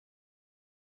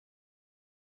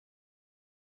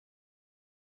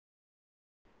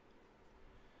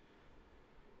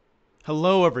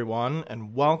Hello everyone,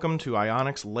 and welcome to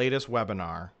Ionic's latest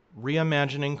webinar,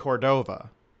 Reimagining Cordova,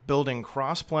 Building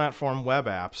Cross-Platform Web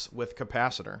Apps with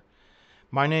Capacitor.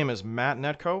 My name is Matt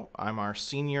Netkow. I'm our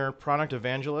Senior Product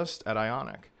Evangelist at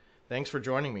Ionic. Thanks for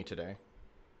joining me today.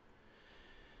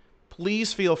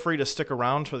 Please feel free to stick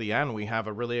around to the end. We have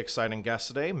a really exciting guest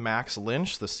today. Max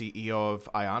Lynch, the CEO of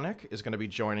Ionic, is going to be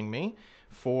joining me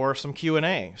for some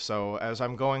Q&A. So as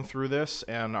I'm going through this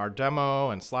and our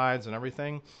demo and slides and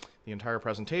everything, the entire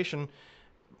presentation,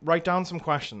 write down some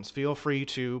questions. Feel free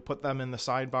to put them in the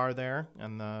sidebar there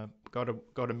and the go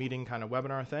to meeting kind of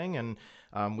webinar thing, and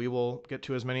we will get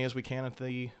to as many as we can at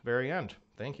the very end.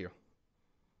 Thank you.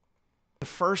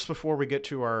 First, before we get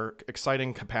to our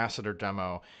exciting capacitor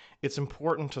demo, it's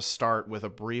important to start with a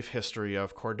brief history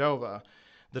of Cordova,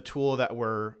 the tool that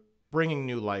we're bringing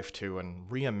new life to and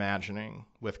reimagining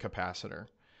with Capacitor.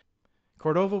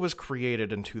 Cordova was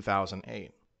created in 2008.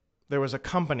 There was a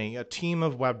company, a team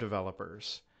of web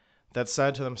developers that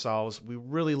said to themselves, we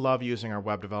really love using our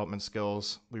web development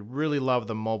skills. We really love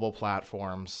the mobile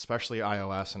platforms, especially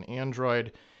iOS and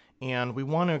Android, and we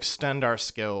want to extend our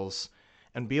skills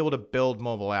and be able to build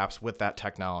mobile apps with that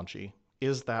technology.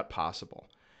 Is that possible?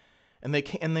 And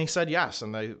they said yes,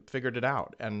 and they figured it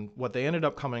out. And what they ended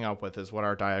up coming up with is what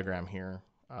our diagram here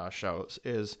shows,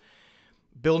 is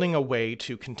building a way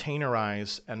to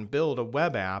containerize and build a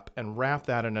web app and wrap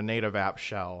that in a native app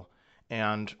shell.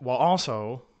 And while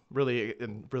also really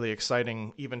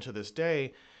exciting even to this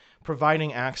day,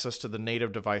 providing access to the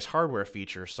native device hardware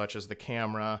features such as the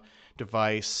camera,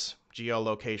 device,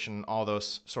 geolocation, all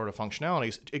those sort of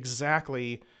functionalities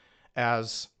exactly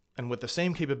as and with the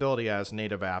same capability as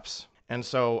native apps. And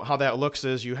so how that looks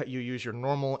is you use your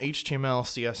normal HTML,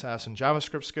 CSS, and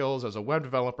JavaScript skills as a web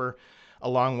developer,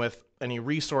 along with any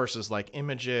resources like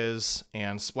images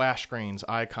and splash screens,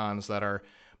 icons that are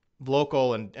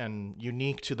local and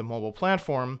unique to the mobile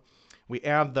platform. We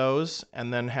add those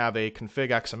and then have a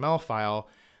config XML file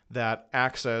that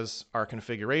acts as our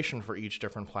configuration for each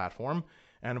different platform.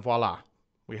 And voila,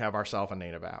 we have ourselves a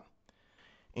native app.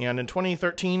 And in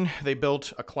 2013, they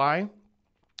built a CLI,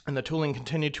 and the tooling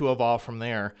continued to evolve from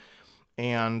there.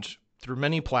 And through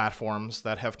many platforms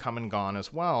that have come and gone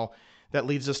as well, that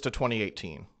leads us to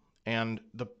 2018. And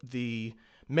the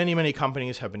many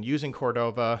companies have been using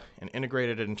Cordova and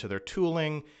integrated it into their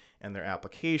tooling and their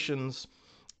applications.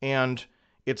 And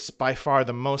it's by far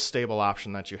the most stable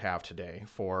option that you have today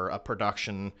for a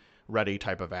production-ready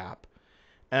type of app.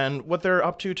 And what they're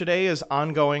up to today is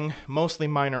ongoing, mostly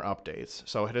minor updates.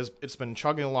 So it's been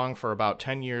chugging along for about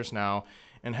 10 years now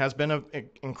and has been an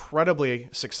incredibly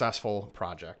successful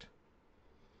project.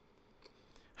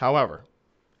 However,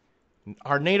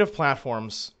 our native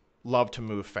platforms love to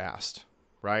move fast,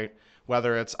 right?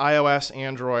 Whether it's iOS,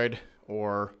 Android,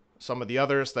 or some of the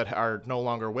others that are no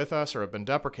longer with us or have been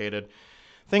deprecated,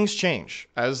 things change,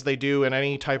 as they do in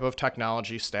any type of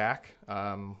technology stack,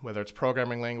 whether it's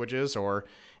programming languages or,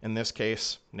 in this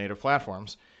case, native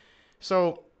platforms.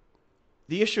 So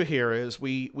the issue here is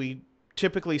we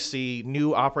typically see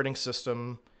new operating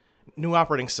systems,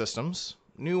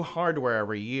 new hardware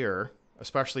every year,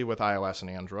 especially with iOS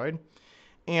and Android.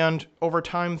 And over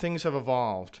time, things have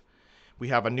evolved. We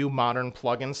have a new modern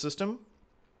plugin system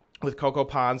with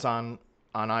CocoaPods on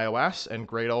iOS and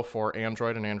Gradle for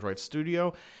Android and Android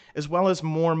Studio, as well as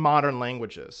more modern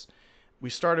languages. We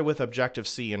started with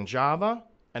Objective-C and Java,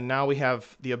 and now we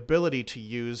have the ability to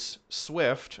use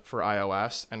Swift for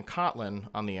iOS and Kotlin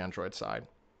on the Android side.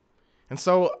 And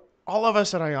so all of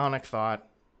us at Ionic thought,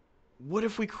 what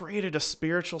if we created a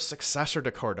spiritual successor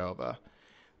to Cordova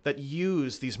that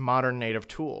used these modern native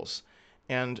tools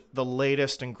and the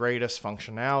latest and greatest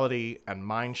functionality and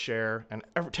mindshare, and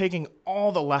taking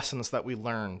all the lessons that we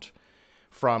learned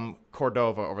from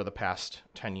Cordova over the past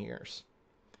 10 years.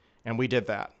 And we did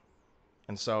that.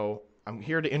 And so I'm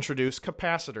here to introduce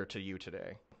Capacitor to you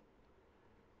today.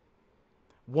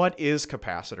 What is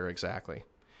Capacitor exactly?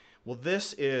 Well,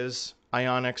 this is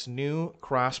Ionic's new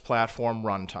cross-platform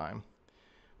runtime.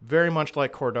 Very much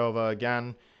like Cordova,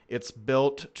 again, it's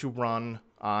built to run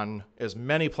on as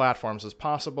many platforms as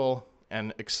possible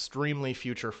and extremely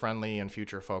future-friendly and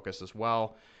future-focused as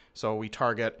well. So we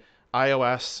target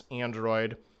iOS,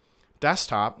 Android,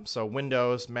 desktop, so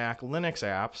Windows, Mac, Linux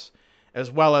apps, as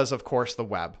well as, of course, the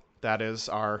web. That is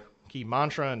our key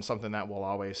mantra and something that we'll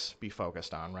always be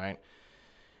focused on, right?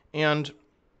 And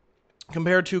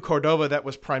compared to Cordova, that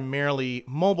was primarily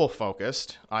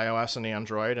mobile-focused, iOS and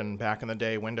Android, and back in the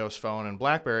day, Windows Phone and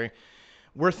BlackBerry,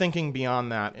 we're thinking beyond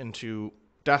that into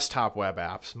desktop web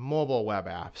apps, mobile web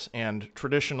apps, and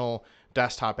traditional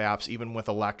desktop apps, even with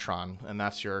Electron, and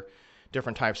that's your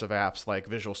different types of apps like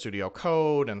Visual Studio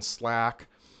Code and Slack,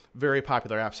 very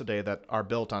popular apps today that are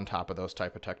built on top of those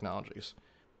type of technologies.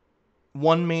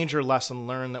 One major lesson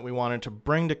learned that we wanted to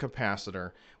bring to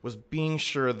Capacitor was being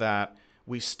sure that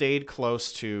we stayed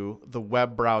close to the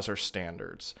web browser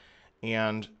standards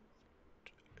and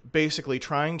basically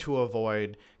trying to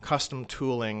avoid custom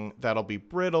tooling that'll be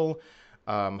brittle,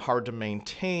 hard to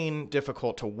maintain,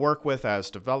 difficult to work with as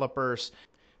developers.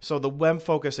 So the web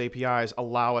focus APIs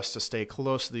allow us to stay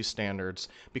close to these standards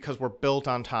because we're built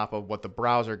on top of what the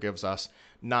browser gives us,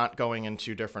 not going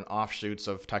into different offshoots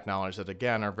of technologies that,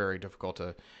 again, are very difficult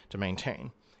to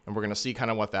maintain. And we're going to see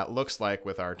kind of what that looks like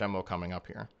with our demo coming up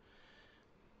here.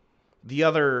 The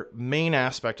other main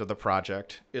aspect of the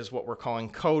project is what we're calling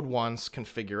code once,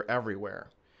 configure everywhere.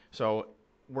 So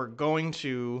we're going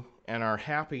to and are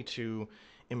happy to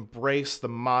embrace the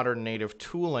modern native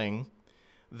tooling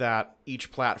that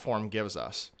each platform gives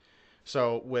us.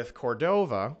 So with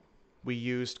Cordova, we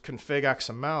used config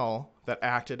XML that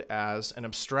acted as an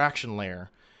abstraction layer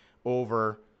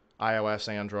over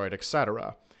iOS, Android,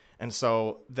 etc. And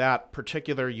so that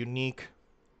particular unique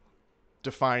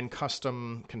defined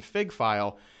custom config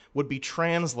file would be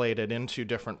translated into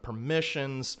different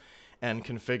permissions and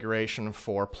configuration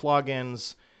for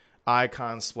plugins,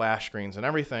 icons, splash screens, and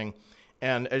everything.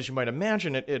 And as you might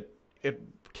imagine, it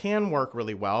can work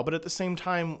really well, but at the same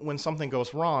time, when something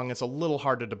goes wrong, it's a little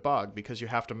hard to debug because you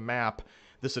have to map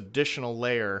this additional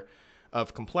layer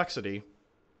of complexity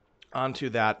onto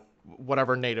that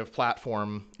whatever native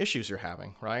platform issues you're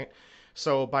having, right?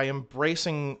 So by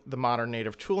embracing the modern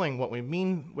native tooling, what we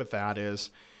mean with that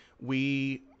is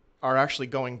we are actually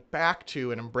going back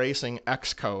to and embracing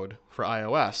Xcode for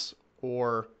iOS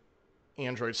or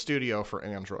Android Studio for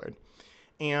Android.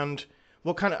 And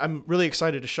I'm really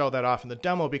excited to show that off in the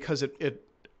demo because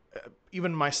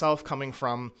even myself coming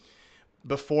from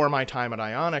before my time at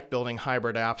Ionic, building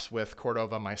hybrid apps with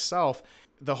Cordova myself,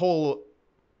 the whole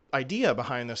idea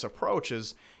behind this approach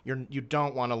is you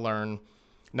don't want to learn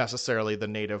necessarily the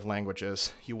native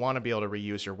languages. You want to be able to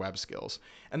reuse your web skills.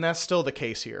 And that's still the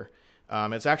case here.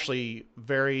 It's actually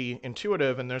very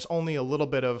intuitive, and there's only a little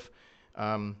bit of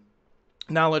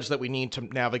knowledge that we need to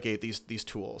navigate these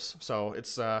tools. So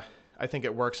I think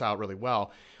it works out really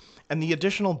well. And the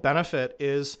additional benefit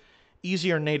is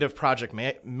easier native project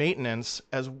maintenance,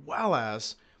 as well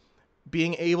as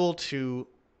being able to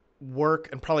work,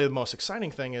 and probably the most exciting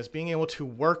thing is being able to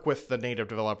work with the native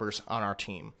developers on our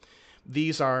team.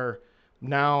 These are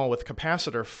now, with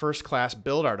Capacitor, first-class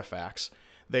build artifacts.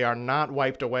 They are not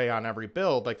wiped away on every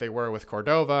build like they were with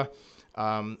Cordova.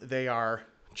 They are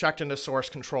checked into source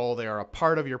control. They are a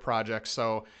part of your project.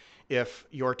 So if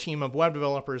your team of web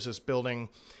developers is building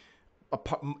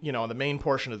the main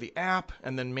portion of the app,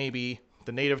 and then maybe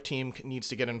the native team needs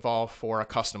to get involved for a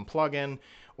custom plugin,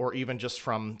 or even just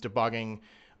from debugging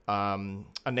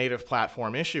a native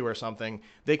platform issue or something,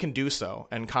 they can do so,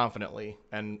 and confidently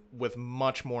and with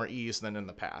much more ease than in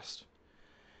the past.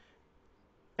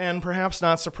 And perhaps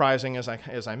not surprising, as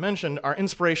I mentioned, our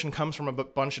inspiration comes from a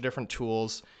bunch of different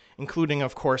tools, including,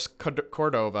 of course,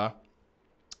 Cordova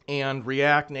and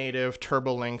React Native,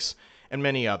 TurboLinks, and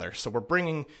many others. So we're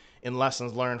bringing in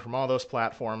lessons learned from all those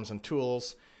platforms and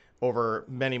tools over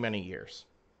many, many years.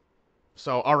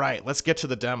 So, all right, let's get to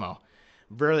the demo.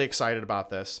 I'm really excited about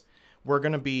this. We're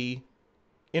going to be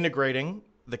integrating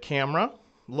the camera,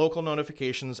 local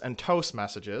notifications, and toast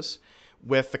messages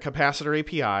with the Capacitor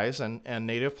APIs and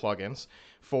native plugins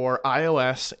for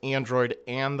iOS, Android,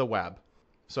 and the web.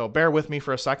 So bear with me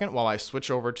for a second while I switch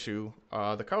over to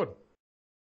the code.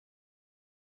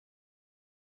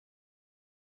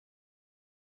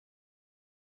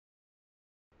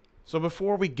 So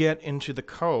before we get into the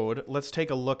code, let's take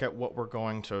a look at what we're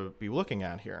going to be looking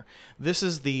at here. This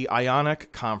is the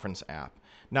Ionic conference app.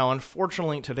 Now,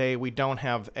 unfortunately, today we don't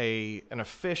have an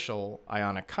official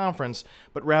Ionic conference,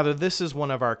 but rather this is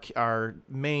one of our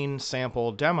main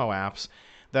sample demo apps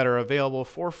that are available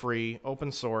for free,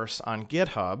 open source on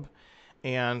GitHub.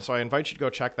 And so I invite you to go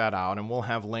check that out, and we'll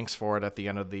have links for it at the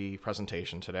end of the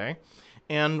presentation today.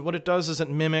 And what it does is it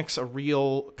mimics a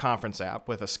real conference app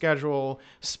with a schedule,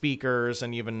 speakers,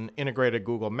 and even integrated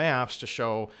Google Maps to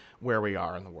show where we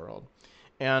are in the world.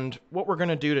 And what we're going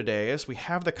to do today is we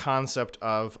have the concept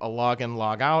of a login,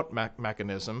 logout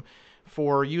mechanism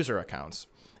for user accounts.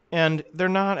 And they're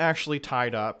not actually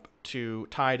tied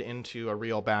into a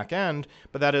real back end,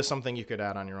 but that is something you could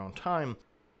add on your own time.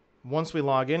 Once we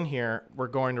log in here, we're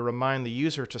going to remind the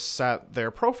user to set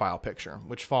their profile picture,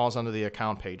 which falls under the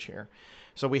account page here.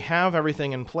 So we have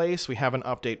everything in place. We have an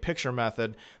update picture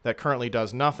method that currently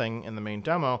does nothing in the main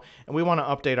demo, and we want to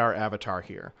update our avatar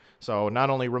here. So not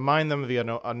only remind them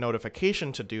via a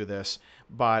notification to do this,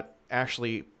 but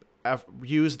actually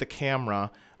use the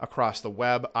camera across the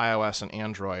web, iOS, and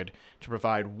Android to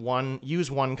provide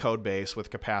use one code base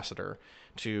with Capacitor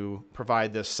to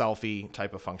provide this selfie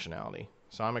type of functionality.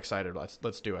 So I'm excited.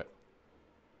 Let's do it.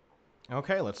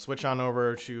 Okay, let's switch on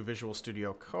over to Visual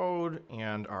Studio Code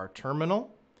and our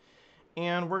terminal.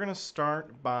 And we're going to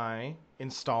start by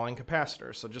installing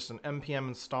Capacitor. So just an npm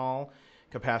install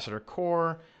Capacitor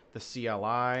core, the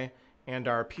CLI, and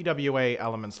our PWA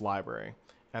elements library.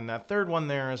 And that third one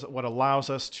there is what allows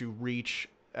us to reach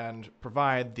and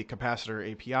provide the Capacitor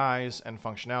APIs and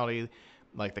functionality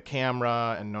like the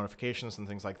camera and notifications and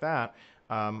things like that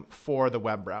for the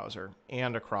web browser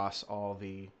and across all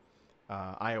the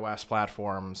iOS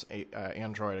platforms,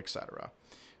 Android, etc.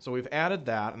 So we've added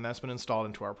that, and that's been installed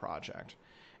into our project.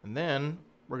 And then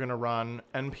we're going to run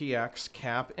npx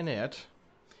cap init,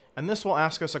 and this will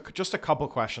ask us just a couple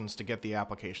questions to get the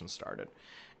application started.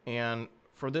 And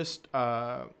for this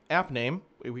app name,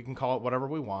 we can call it whatever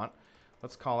we want.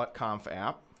 Let's call it conf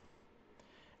app.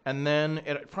 And then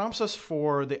it prompts us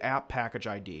for the app package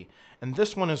ID. And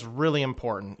this one is really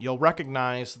important. You'll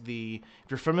recognize if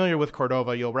you're familiar with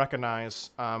Cordova, you'll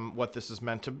recognize what this is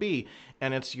meant to be.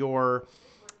 And it's your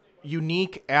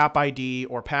unique app ID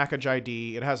or package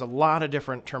ID. It has a lot of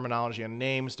different terminology and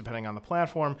names depending on the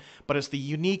platform, but it's the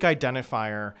unique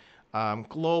identifier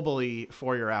globally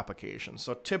for your application.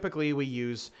 So typically we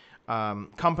use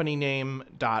company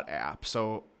name.app.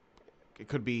 So it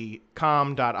could be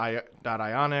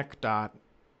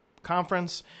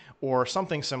com.ionic.conference or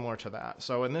something similar to that.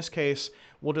 So in this case,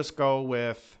 we'll just go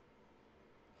with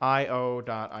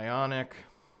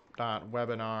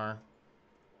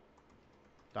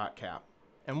io.ionic.webinar.cap.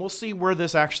 And we'll see where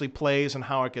this actually plays and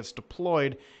how it gets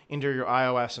deployed into your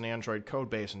iOS and Android code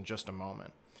base in just a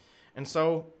moment. And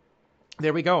so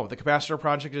there we go. The Capacitor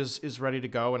project is ready to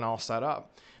go and all set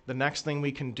up. The next thing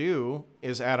we can do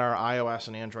is add our iOS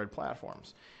and Android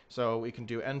platforms. So we can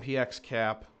do npx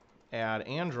cap add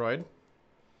Android,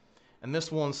 and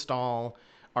this will install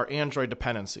our Android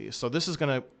dependencies. So this is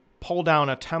going to pull down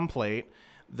a template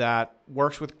that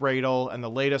works with Gradle and the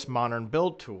latest modern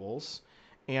build tools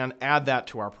and add that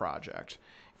to our project.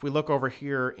 If we look over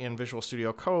here in Visual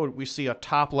Studio Code, we see a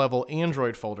top-level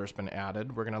Android folder has been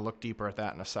added. We're going to look deeper at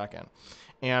that in a second.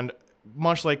 And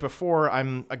much like before,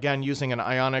 I'm again using an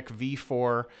Ionic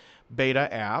v4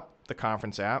 beta app, the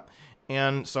conference app.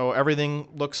 And so everything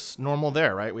looks normal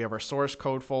there, right? We have our source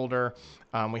code folder.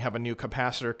 We have a new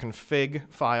Capacitor config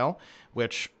file,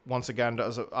 which once again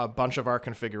does a bunch of our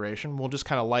configuration. We'll just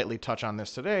kind of lightly touch on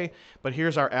this today, but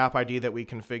here's our app ID that we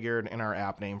configured in our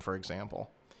app name, for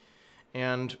example.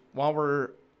 And while we're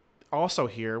also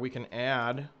here, we can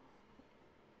add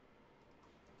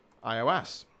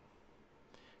iOS.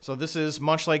 So this is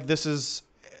much like this is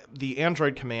the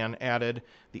Android command added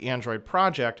the Android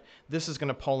project. This is going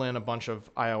to pull in a bunch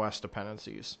of iOS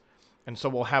dependencies. And so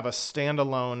we'll have a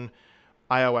standalone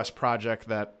iOS project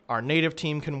that our native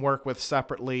team can work with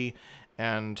separately,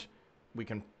 and we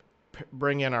can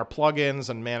bring in our plugins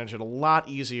and manage it a lot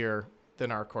easier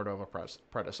than our Cordova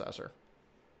predecessor.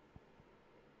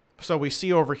 So we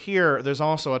see over here, there's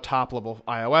also a top-level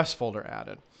iOS folder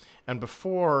added. And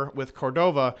before, with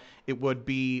Cordova, it would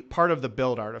be part of the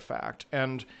build artifact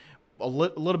and a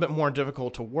little bit more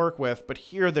difficult to work with, but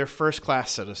here they're first-class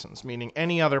citizens, meaning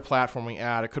any other platform we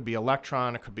add, it could be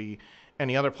Electron, it could be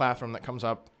any other platform that comes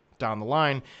up down the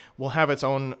line, will have its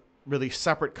own really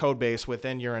separate code base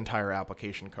within your entire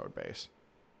application code base.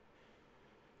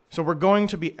 So we're going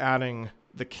to be adding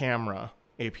the camera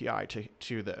API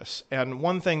to this. And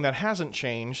one thing that hasn't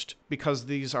changed, because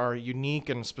these are unique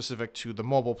and specific to the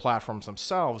mobile platforms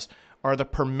themselves, are the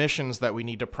permissions that we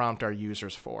need to prompt our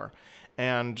users for.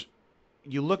 And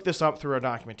you look this up through our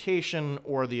documentation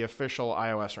or the official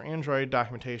iOS or Android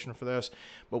documentation for this,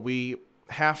 but we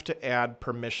have to add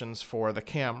permissions for the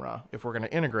camera if we're going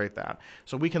to integrate that.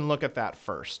 So we can look at that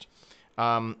first.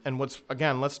 And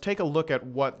let's take a look at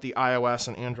what the iOS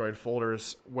and Android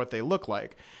folders, what they look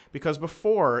like. Because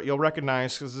before, you'll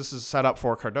recognize, because this is set up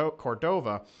for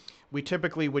Cordova, we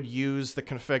typically would use the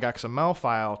config XML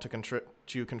file to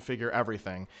configure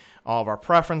everything. All of our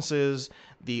preferences,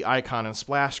 the icon and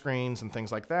splash screens, and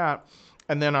things like that.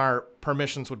 And then our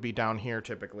permissions would be down here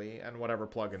typically, and whatever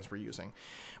plugins we're using.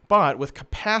 But with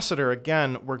Capacitor,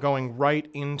 again, we're going right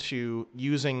into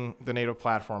using the native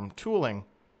platform tooling.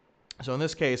 So in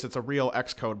this case, it's a real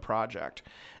Xcode project.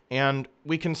 And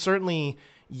we can certainly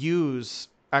use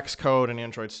Xcode and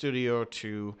Android Studio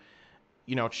to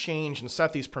change and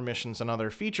set these permissions and other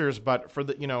features. But for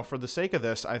the sake of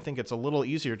this, I think it's a little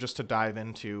easier just to dive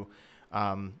into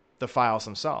the files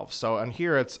themselves. So and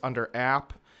here it's under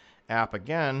app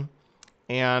again,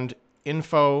 and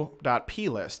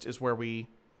info.plist is where I'm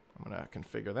going to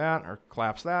configure that or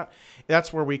collapse that.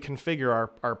 That's where we configure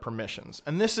our permissions.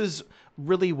 And this is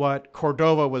really what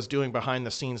Cordova was doing behind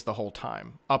the scenes the whole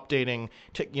time, updating,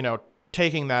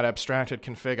 taking that abstracted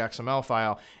config XML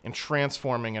file and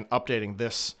transforming and updating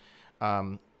this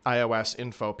iOS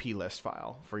info plist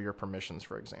file for your permissions,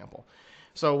 for example.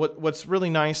 So what's really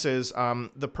nice is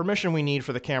the permission we need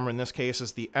for the camera in this case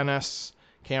is the NS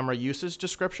camera usage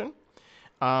description.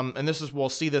 And we'll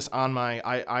see this on my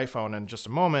iPhone in just a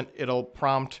moment. It'll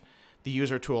prompt the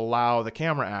user to allow the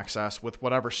camera access with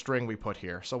whatever string we put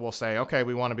here. So we'll say, okay,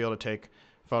 we want to be able to take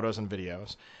photos and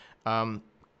videos.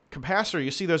 Capacitor,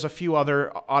 you see there's a few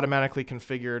other automatically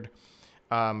configured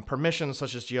permissions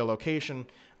such as geolocation.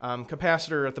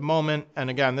 Capacitor at the moment, and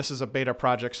again, this is a beta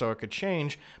project, so it could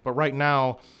change, but right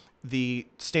now, the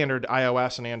standard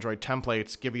iOS and Android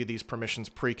templates give you these permissions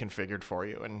pre-configured for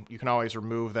you, and you can always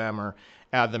remove them or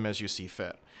add them as you see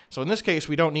fit. So in this case,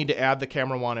 we don't need to add the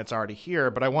camera one, it's already here,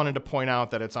 but I wanted to point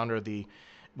out that it's under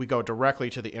we go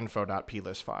directly to the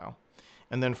info.plist file.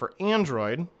 And then for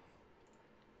Android,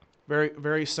 very,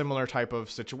 very similar type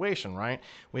of situation, right?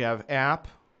 We have app,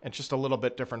 and just a little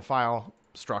bit different file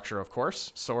structure, of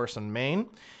course, source and main.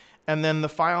 And then the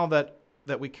file that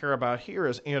we care about here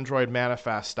is Android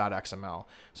manifest.xml.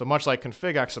 So much like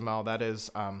config XML, that is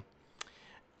an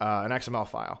XML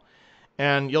file.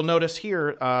 And you'll notice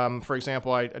here, for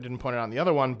example, I didn't point it on the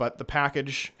other one, but the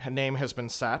package name has been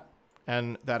set,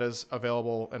 and that is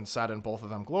available and set in both of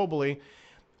them globally.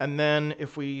 And then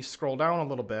if we scroll down a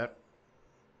little bit,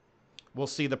 we'll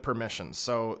see the permissions.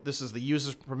 So this is the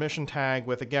user's permission tag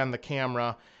with, again, the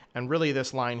camera, and really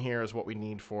this line here is what we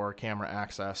need for camera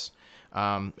access.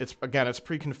 It's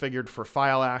pre-configured for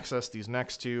file access, these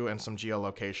next two, and some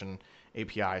geolocation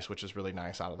APIs, which is really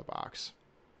nice out of the box.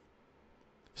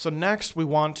 So next we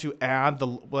want to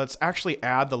let's actually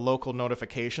add the local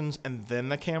notifications and then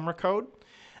the camera code,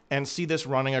 and see this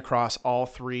running across all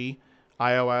three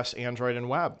iOS, Android, and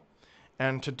web.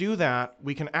 And to do that,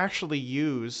 we can actually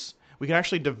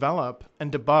develop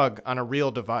and debug on a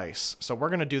real device. So we're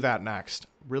going to do that next.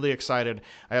 Really excited.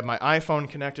 I have my iPhone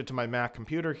connected to my Mac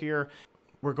computer here.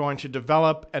 We're going to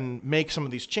develop and make some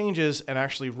of these changes and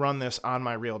actually run this on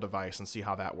my real device and see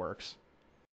how that works.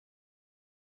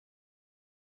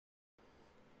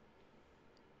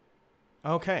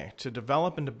 Okay, to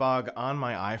develop and debug on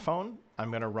my iPhone,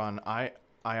 I'm going to run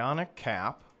Ionic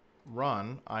cap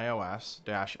run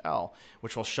iOS-L,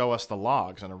 which will show us the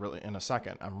logs in a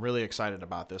second. I'm really excited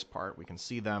about this part. We can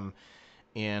see them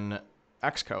in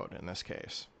Xcode in this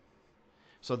case.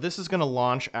 So this is going to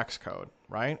launch Xcode,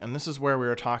 right? And this is where we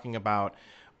were talking about,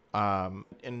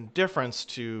 in difference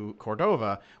to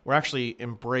Cordova, we're actually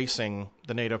embracing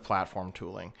the native platform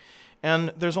tooling.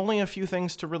 And there's only a few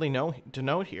things to really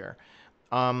note here.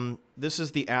 This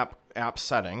is the app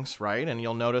settings, right? And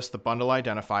you'll notice the bundle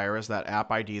identifier is that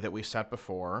app ID that we set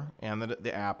before, and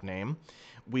the app name.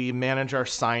 We manage our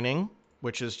signing,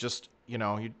 which is just,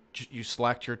 you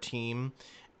select your team,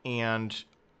 and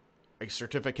a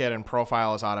certificate and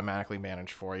profile is automatically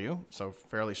managed for you, so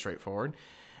fairly straightforward.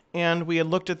 And we had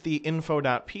looked at the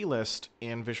info.plist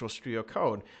in Visual Studio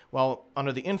Code. Well,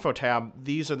 under the info tab,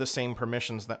 these are the same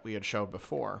permissions that we had showed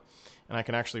before. And I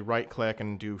can actually right-click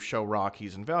and do show raw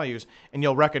keys and values, and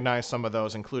you'll recognize some of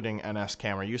those, including NS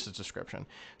camera usage description.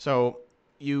 So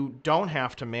you don't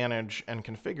have to manage and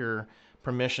configure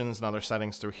permissions and other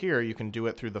settings through here. You can do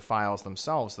it through the files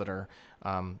themselves that are,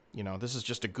 this is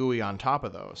just a GUI on top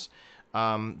of those.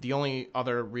 The only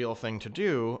other real thing to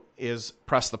do is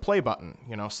press the play button,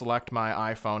 select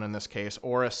my iPhone in this case,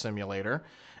 or a simulator,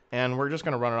 and we're just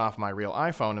going to run it off my real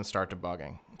iPhone and start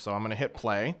debugging. So I'm going to hit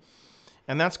play.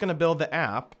 And that's going to build the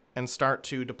app and start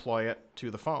to deploy it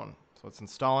to the phone. So it's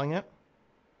installing it,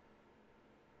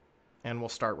 and we'll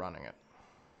start running it.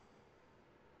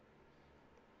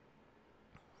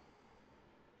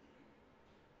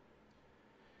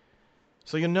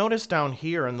 So you'll notice down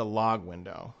here in the log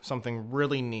window, something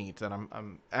really neat that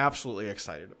I'm absolutely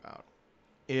excited about,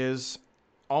 is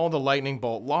all the lightning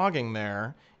bolt logging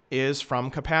there is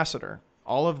from Capacitor.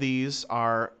 All of these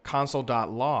are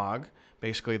console.log,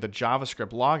 basically the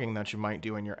JavaScript logging that you might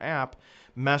do in your app,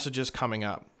 messages coming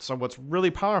up. So what's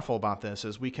really powerful about this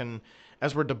is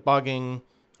as we're debugging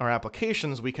our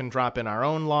applications, we can drop in our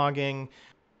own logging,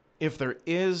 if there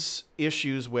is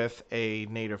issues with a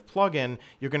native plugin,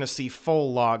 you're going to see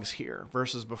full logs here,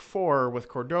 versus before with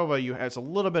Cordova, it's a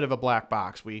little bit of a black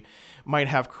box. We might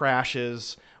have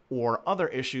crashes or other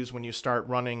issues when you start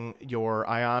running your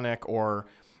Ionic or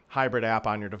hybrid app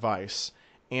on your device.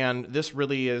 And this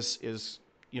really is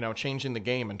changing the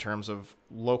game in terms of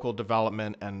local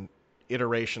development and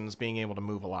iterations being able to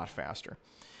move a lot faster.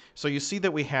 So you see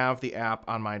that we have the app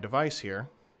on my device here.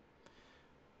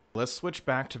 Let's switch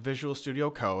back to Visual Studio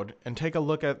Code and take a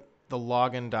look at the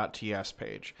login.ts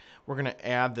page. We're going to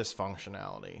add this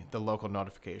functionality, the local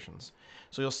notifications.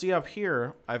 So you'll see up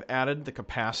here, I've added the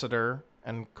capacitor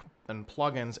and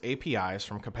plugins APIs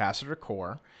from Capacitor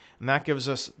Core, and that gives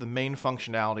us the main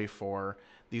functionality for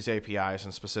these APIs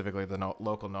and specifically the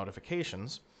local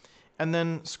notifications. And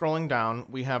then scrolling down,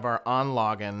 we have our on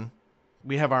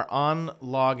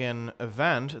login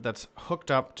event that's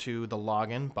hooked up to the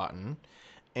login button.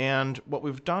 And what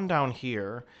we've done down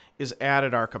here is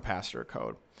added our capacitor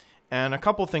code. And a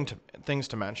couple things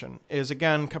to mention is,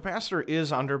 again, Capacitor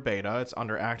is under beta, it's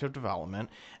under active development,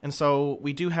 and so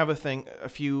we do have a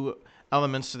few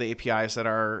elements to the APIs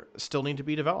that still need to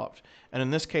be developed. And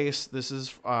in this case, this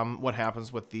is what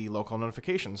happens with the local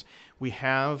notifications. We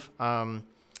have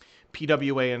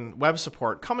PWA and web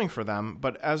support coming for them,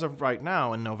 but as of right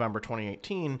now, in November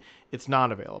 2018, it's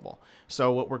not available.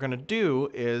 So what we're going to do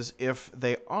is, if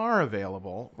they are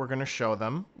available, we're going to show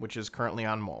them, which is currently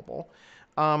on mobile.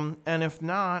 And if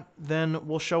not, then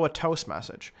we'll show a toast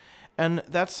message. And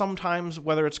that's sometimes,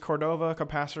 whether it's Cordova,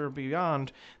 Capacitor, or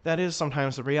beyond, that is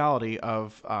sometimes the reality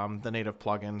of the native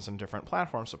plugins and different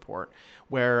platform support,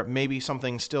 where maybe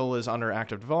something still is under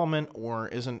active development or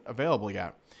isn't available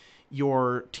yet.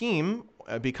 Your team,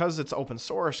 because it's open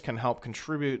source, can help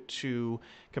contribute to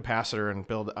Capacitor and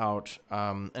build out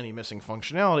any missing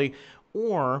functionality,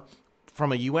 or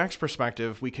from a UX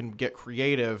perspective, we can get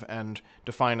creative and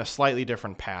define a slightly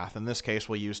different path. In this case,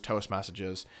 we'll use toast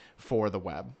messages for the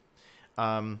web.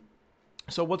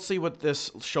 So let's see what this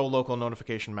show local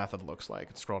notification method looks like.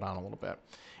 Let's scroll down a little bit.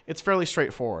 It's fairly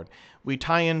straightforward. We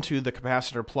tie into the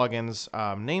Capacitor plugins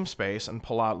namespace and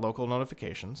pull out local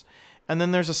notifications. And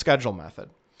then there's a schedule method.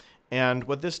 And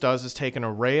what this does is take an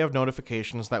array of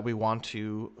notifications that we want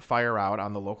to fire out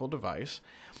on the local device.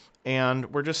 And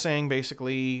we're just saying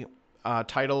basically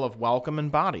title of welcome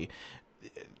and body,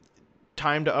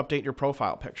 time to update your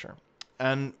profile picture.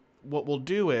 And what we'll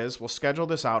do is we'll schedule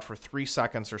this out for 3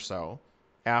 seconds or so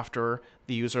after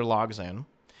the user logs in.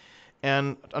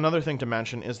 And another thing to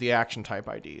mention is the action type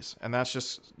IDs, and that's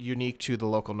just unique to the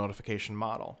local notification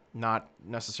model, not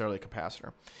necessarily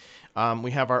Capacitor.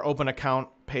 We have our open account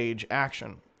page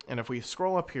action, and if we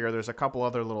scroll up here, there's a couple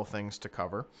other little things to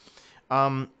cover.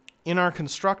 In our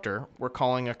constructor, we're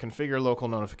calling a configure local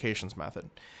notifications method,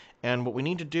 and what we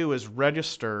need to do is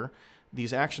register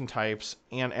these action types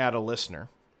and add a listener.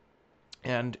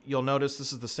 And you'll notice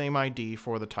this is the same ID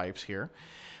for the types here,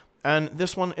 and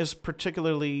this one is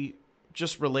particularly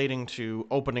just relating to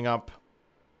opening up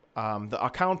the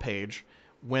account page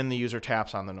when the user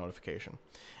taps on the notification.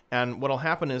 And what will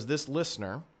happen is this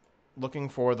listener, looking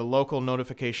for the local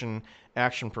notification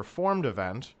action performed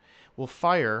event, will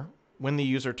fire when the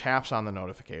user taps on the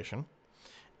notification.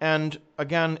 And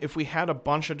again, if we had a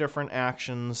bunch of different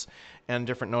actions and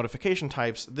different notification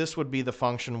types, this would be the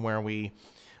function where we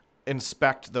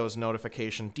inspect those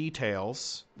notification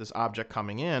details, this object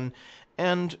coming in,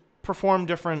 and perform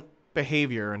different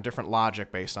behavior and different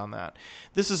logic based on that.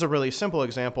 This is a really simple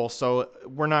example, so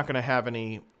we're not going to have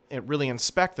really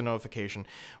inspect the notification.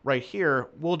 Right here,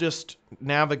 we'll just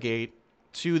navigate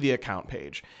to the account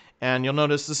page. And you'll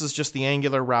notice this is just the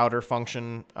Angular router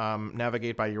function,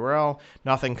 navigate by URL,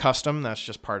 nothing custom, that's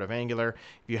just part of Angular.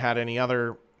 If you had any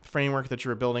other framework that you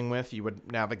were building with, you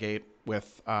would navigate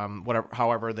with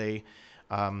however they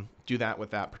do that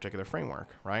with that particular framework,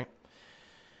 right?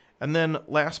 And then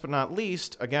last but not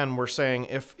least, again, we're saying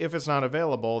if it's not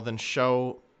available, then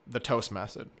show the toast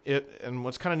method. And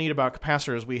what's kind of neat about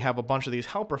Capacitor is we have a bunch of these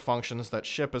helper functions that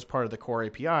ship as part of the core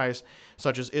APIs,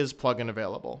 such as is plugin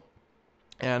available.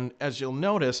 And as you'll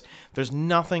notice, there's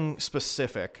nothing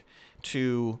specific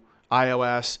to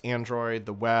iOS, Android,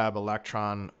 the web,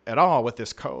 Electron at all with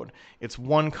this code. It's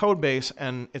one code base,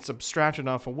 and it's abstracted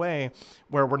enough away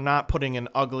where we're not putting in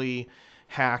ugly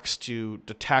hacks to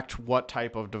detect what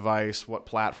type of device, what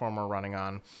platform we're running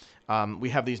on. We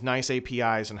have these nice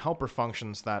APIs and helper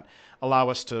functions that allow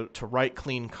us to write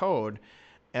clean code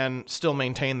and still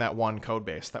maintain that one code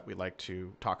base that we like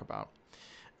to talk about.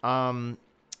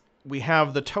 We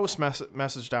have the toast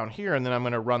message down here, and then I'm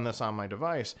going to run this on my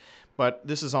device. but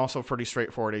this is also a pretty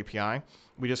straightforward API.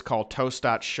 We just call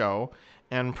toast.show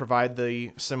and provide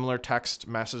the similar text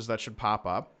message that should pop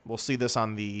up. We'll see this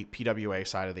on the PWA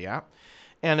side of the app.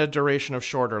 And a duration of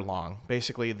short or long,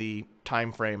 basically the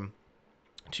time frame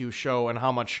to show and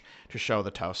how much to show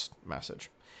the toast message.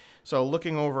 So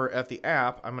looking over at the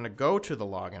app, I'm going to go to the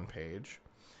login page.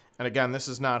 And again, this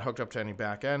is not hooked up to any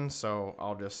backend, so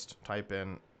I'll just type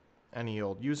in any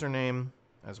old username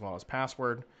as well as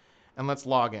password, and let's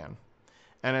log in.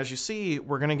 And as you see,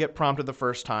 we're going to get prompted the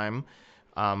first time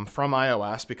from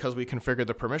iOS because we configured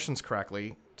the permissions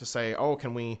correctly to say, oh,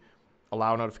 can we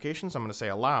allow notifications? I'm going to say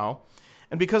allow.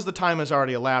 And because the time has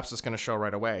already elapsed, it's going to show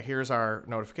right away. Here's our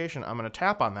notification. I'm going to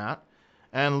tap on that,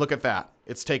 and look at that.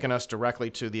 It's taken us directly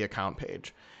to the account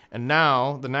page. And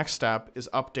now the next step is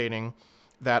updating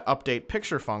that update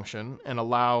picture function and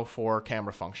allow for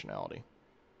camera functionality.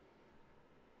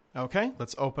 Okay,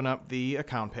 let's open up the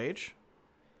account page,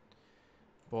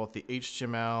 both the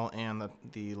HTML and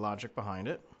the logic behind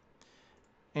it.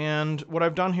 And what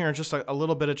I've done here is just a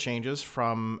little bit of changes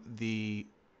from the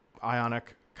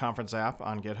Ionic conference app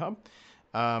on GitHub.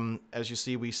 As you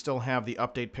see, we still have the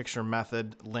update picture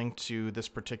method linked to this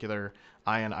particular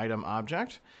Ion item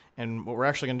object. And what we're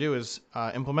actually going to do is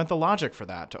implement the logic for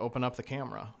that to open up the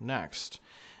camera next.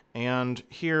 And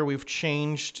here we've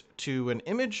changed to an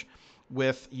image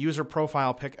with user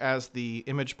profile pic as the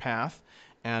image path.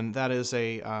 And that is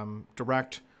a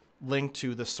direct link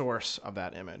to the source of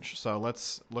that image. So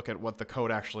let's look at what the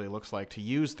code actually looks like to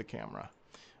use the camera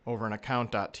over in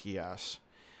account.ts.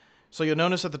 So you'll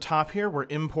notice at the top here, we're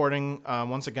importing,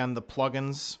 once again, the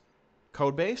plugins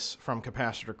code base from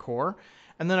Capacitor Core,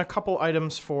 and then a couple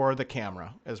items for the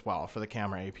camera as well, for the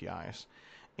camera APIs.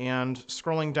 And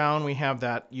scrolling down, we have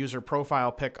that user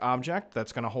profile pic object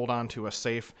that's going to hold on to a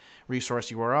safe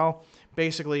resource URL.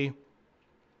 Basically,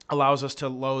 allows us to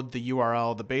load the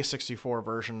URL, the base64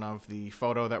 version of the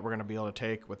photo that we're going to be able to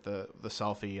take with the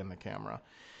selfie and the camera.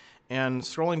 And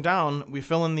scrolling down, we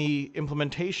fill in the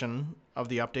implementation of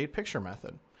the update picture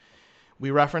method.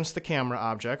 We reference the camera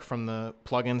object from the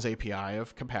plugins API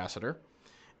of Capacitor.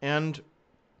 And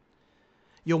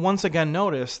you'll once again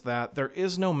notice that there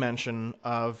is no mention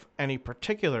of any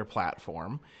particular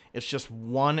platform. It's just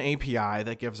one API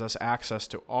that gives us access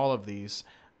to all of these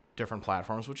different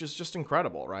platforms, which is just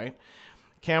incredible, right?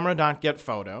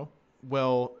 Camera.getPhoto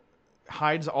will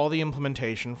hides all the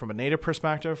implementation from a native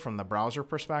perspective, from the browser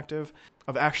perspective,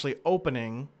 of actually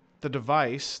opening the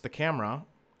device, the camera,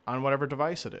 on whatever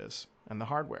device it is, and the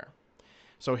hardware.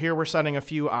 So here we're setting a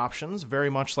few options, very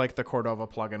much like the Cordova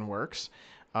plugin works,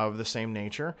 of the same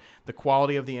nature. The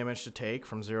quality of the image to take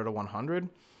from 0 to 100,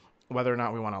 whether or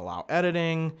not we want to allow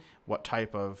editing, what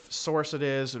type of source it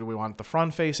is, do we want the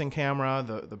front-facing camera,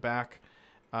 the back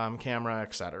camera,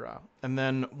 etc. And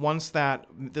then once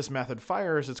this method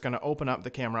fires, it's going to open up the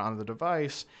camera on the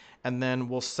device, and then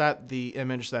we'll set the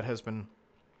image that has been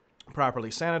properly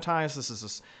sanitized. This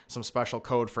is some special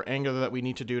code for Angular that we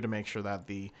need to do to make sure that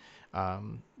the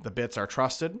bits are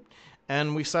trusted.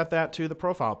 And we set that to the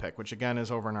profile pic, which again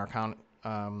is over in our account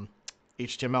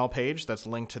HTML page that's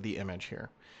linked to the image here.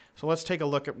 So let's take a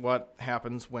look at what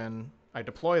happens when I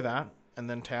deploy that and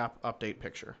then tap Update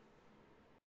Picture.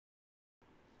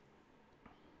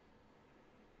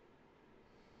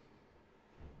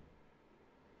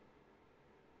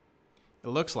 It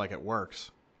looks like it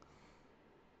works.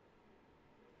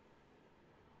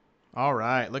 All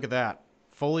right, look at that.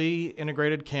 Fully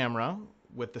integrated camera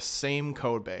with the same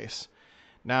code base.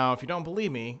 Now, if you don't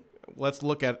believe me, let's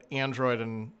look at Android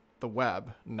and the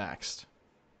web next.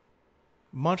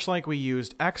 Much like we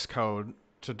used Xcode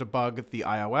to debug the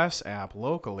iOS app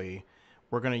locally,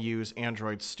 we're going to use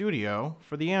Android Studio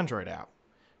for the Android app.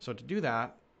 So to do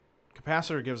that,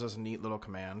 Capacitor gives us a neat little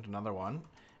command, another one,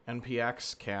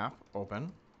 npx cap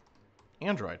open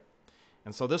Android.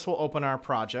 And so this will open our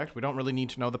project. We don't really need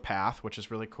to know the path, which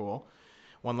is really cool.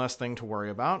 One less thing to worry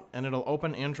about, and it'll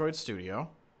open Android Studio.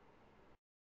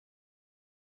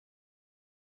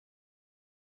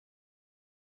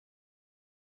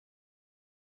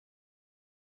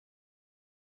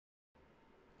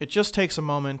 It just takes a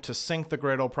moment to sync the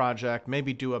Gradle project,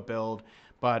 maybe do a build,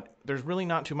 but there's really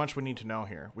not too much we need to know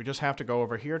here. We just have to go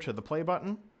over here to the play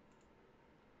button,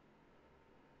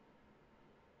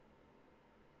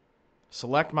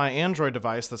 select my Android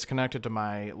device that's connected to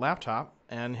my laptop,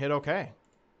 and hit OK.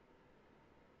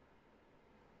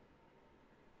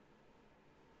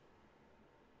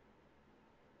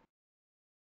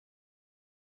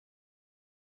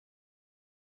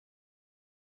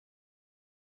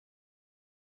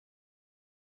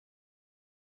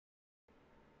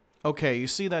 Okay, you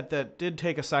see that did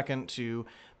take a second to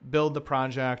build the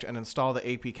project and install the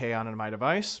APK onto my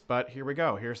device, but here we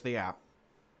go. Here's the app.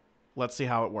 Let's see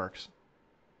how it works.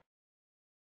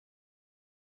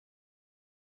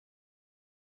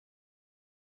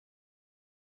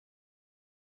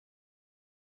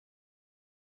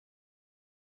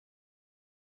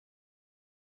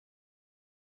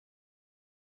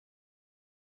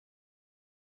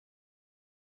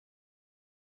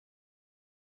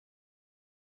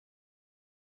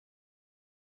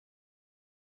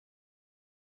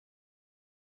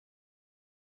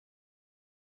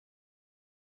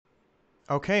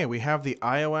 Okay, we have the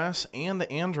iOS and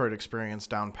the Android experience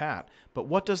down pat, but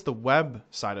what does the web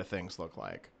side of things look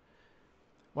like?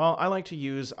 Well, I like to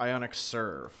use Ionic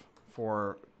Serve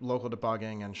for local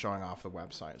debugging and showing off the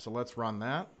website. So let's run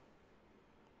that.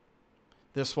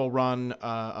 This will run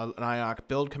an Ionic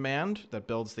build command that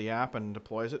builds the app and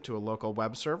deploys it to a local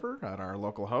web server at our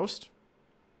local host.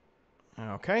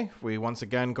 Okay, we once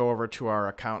again go over to our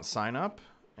account sign up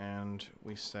and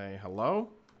we say hello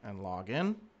and log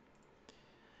in.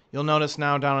 You'll notice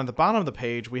now down at the bottom of the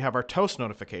page we have our toast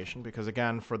notification because,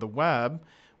 again, for the web,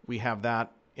 we have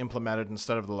that implemented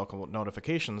instead of the local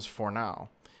notifications for now.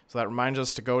 So that reminds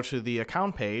us to go to the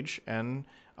account page and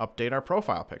update our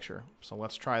profile picture. So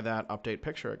let's try that update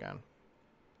picture again.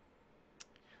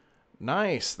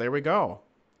 Nice, there we go.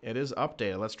 It is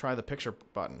updated. Let's try the picture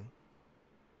button.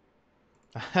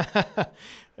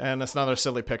 And it's another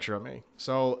silly picture of me.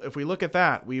 So if we look at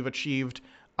that, we've achieved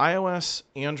iOS,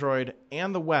 Android,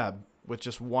 and the web with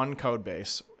just one code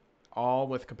base, all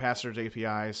with Capacitor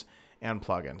APIs and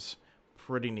plugins.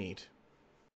 Pretty neat.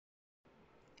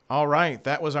 All right,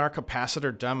 that was our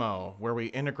Capacitor demo where we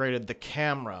integrated the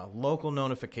camera, local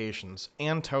notifications,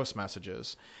 and toast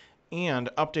messages, and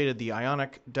updated the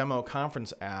Ionic demo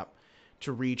conference app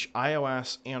to reach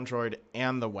iOS, Android,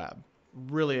 and the web.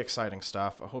 Really exciting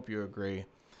stuff. I hope you agree.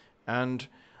 And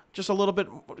just a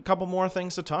couple more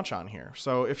things to touch on here.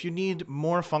 So if you need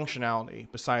more functionality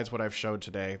besides what I've showed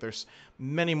today, there's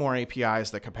many more APIs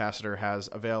that Capacitor has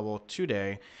available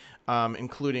today,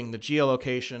 including the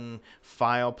geolocation,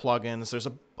 file plugins. There's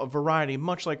a variety,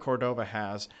 much like Cordova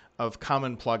has, of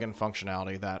common plugin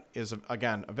functionality that is,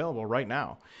 again, available right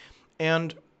now.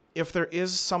 And if there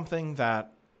is something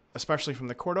that, especially from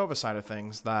the Cordova side of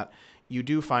things, that you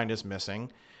do find is missing,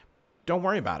 don't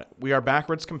worry about it. We are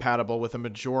backwards compatible with a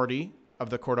majority of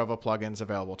the Cordova plugins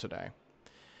available today.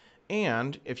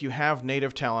 And if you have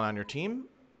native talent on your team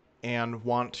and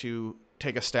want to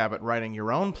take a stab at writing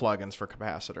your own plugins for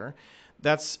Capacitor,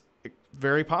 that's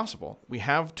very possible. We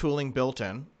have tooling built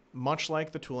in, much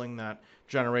like the tooling that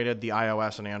generated the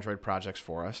iOS and Android projects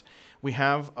for us. We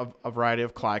have a variety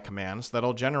of CLI commands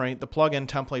that'll generate the plugin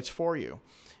templates for you.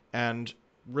 And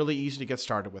really easy to get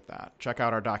started with that. Check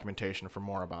out our documentation for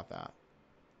more about that.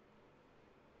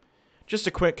 Just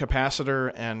a quick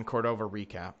Capacitor and Cordova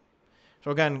recap.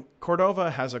 So again,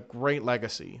 Cordova has a great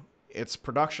legacy. It's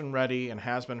production ready and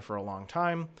has been for a long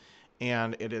time,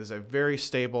 and it is a very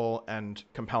stable and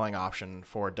compelling option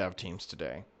for dev teams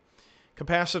today.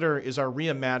 Capacitor is our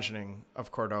reimagining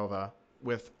of Cordova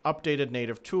with updated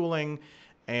native tooling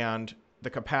and the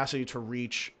capacity to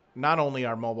reach not only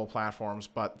our mobile platforms,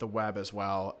 but the web as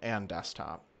well and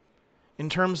desktop. In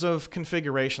terms of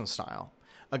configuration style,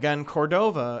 again,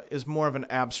 Cordova is more of an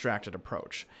abstracted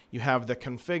approach. You have the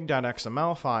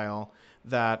config.xml file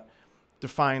that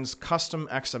defines custom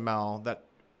XML that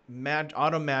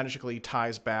automatically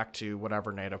ties back to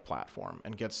whatever native platform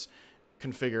and gets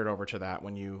configured over to that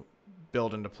when you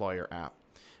build and deploy your app.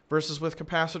 Versus with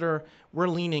Capacitor, we're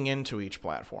leaning into each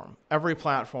platform. Every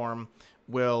platform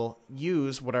will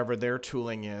use whatever their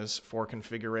tooling is for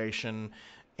configuration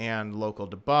and local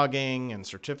debugging and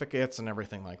certificates and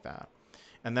everything like that.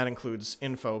 And that includes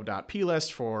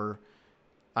info.plist for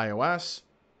iOS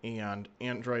and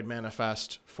Android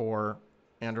Manifest for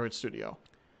Android Studio.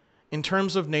 In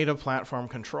terms of native platform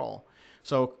control,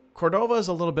 so Cordova is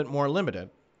a little bit more limited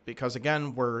because,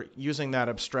 again, we're using that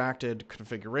abstracted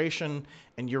configuration,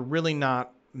 and you're really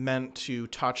not meant to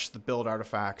touch the build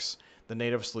artifacts, the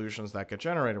native solutions that get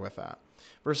generated with that.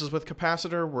 Versus with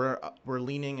Capacitor, we're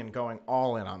leaning and going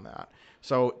all in on that.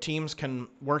 So teams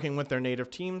working with their native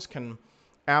teams can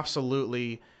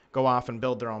absolutely go off and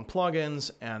build their own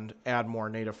plugins and add more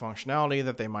native functionality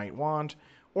that they might want,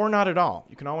 or not at all.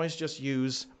 You can always just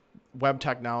use web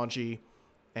technology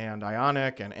and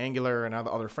Ionic and Angular and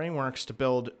other frameworks to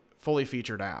build fully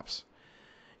featured apps.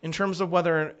 In terms of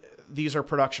whether these are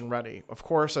production ready, of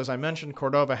course, as I mentioned,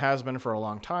 Cordova has been for a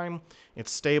long time.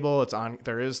 It's stable.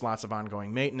 There is lots of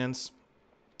ongoing maintenance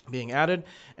being added.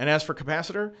 And as for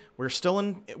Capacitor,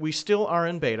 we still are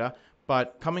in beta,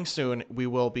 but coming soon, we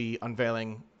will be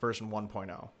unveiling version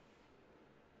 1.0.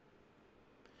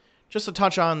 Just to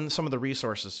touch on some of the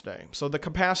resources today. So the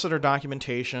capacitor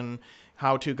documentation,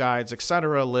 how-to guides,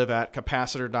 etc. live at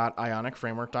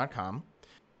capacitor.ionicframework.com.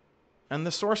 And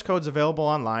the source code's available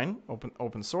online,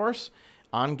 open source,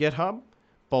 on GitHub.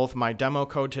 Both my demo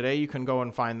code today, you can go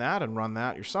and find that and run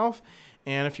that yourself.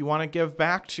 And if you want to give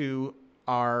back to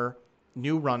our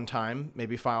new runtime,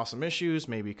 maybe file some issues,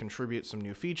 maybe contribute some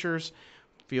new features,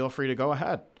 feel free to go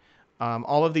ahead.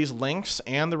 All of these links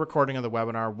and the recording of the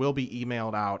webinar will be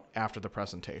emailed out after the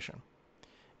presentation.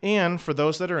 And for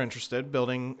those that are interested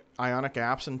building Ionic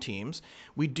apps and teams,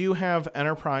 we do have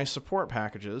enterprise support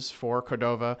packages for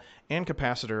Cordova and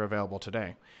Capacitor available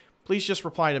today. Please just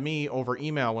reply to me over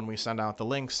email when we send out the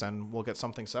links and we'll get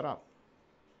something set up.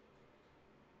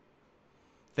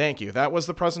 Thank you. That was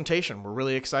the presentation. We're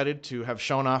really excited to have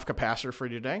shown off Capacitor for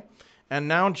you today. And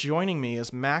now joining me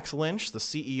is Max Lynch, the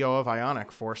CEO of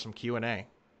Ionic, for some Q&A.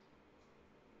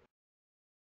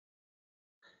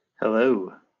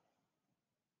 Hello.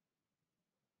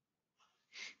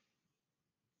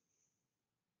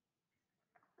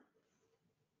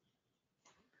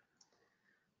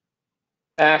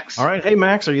 Max. All right. Hey,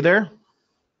 Max, are you there?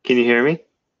 Can you hear me?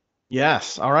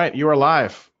 Yes. All right. You are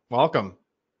live. Welcome.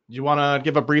 Do you want to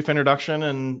give a brief introduction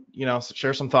and,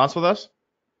 share some thoughts with us?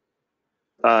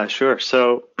 Sure.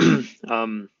 So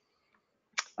I'm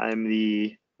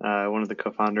the one of the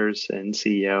co-founders and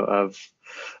CEO of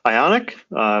Ionic.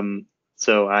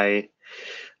 So I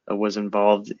was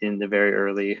involved in the very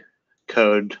early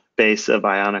code base of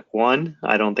Ionic 1.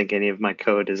 I don't think any of my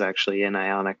code is actually in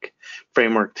Ionic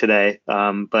framework today,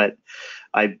 but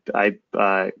I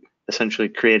essentially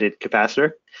created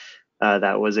Capacitor.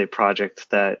 That was a project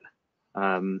that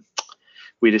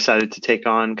we decided to take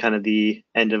on kind of the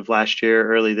end of last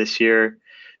year, early this year,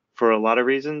 for a lot of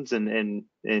reasons, and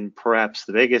perhaps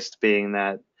the biggest being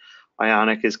that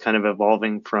Ionic is kind of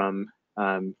evolving from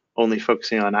only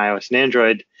focusing on iOS and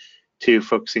Android to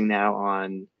focusing now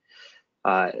on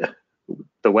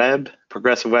the web,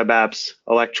 progressive web apps,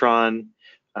 Electron,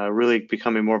 really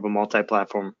becoming more of a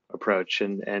multi-platform approach,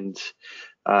 and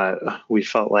we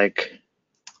felt like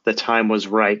the time was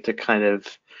right to kind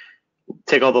of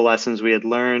take all the lessons we had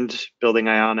learned building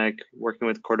Ionic, working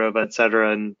with Cordova, et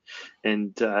cetera,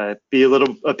 and be a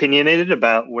little opinionated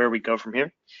about where we go from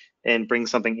here and bring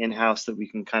something in-house that we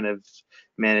can kind of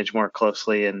manage more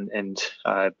closely and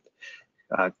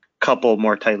couple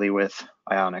more tightly with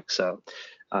Ionic. So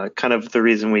kind of the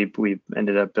reason we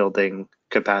ended up building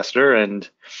Capacitor, and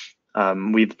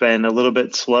we've been a little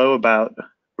bit slow about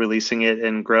releasing it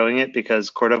and growing it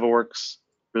because Cordova works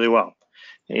really well.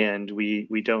 And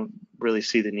we don't really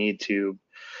see the need to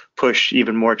push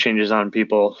even more changes on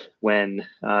people when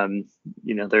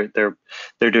they're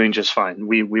doing just fine.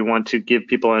 We want to give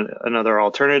people another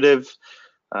alternative,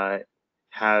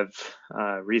 have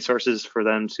resources for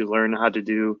them to learn how to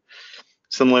do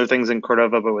similar things in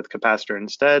Cordova but with Capacitor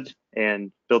instead,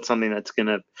 and build something that's going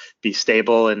to be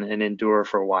stable and endure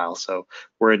for a while. So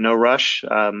we're in no rush.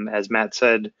 As Matt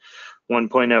said,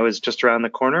 1.0 is just around the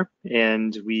corner,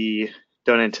 and we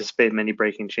don't anticipate many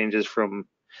breaking changes from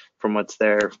what's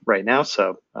there right now,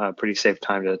 so pretty safe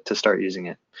time to start using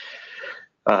it.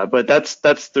 But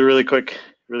that's the really quick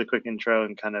intro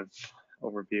and kind of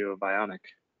overview of Ionic.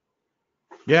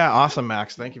 Yeah, awesome,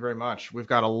 Max. Thank you very much. We've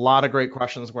got a lot of great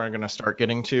questions we're going to start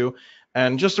getting to,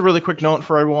 and just a really quick note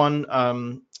for everyone.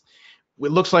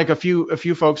 It looks like a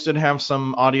few folks did have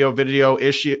some audio video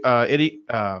issues,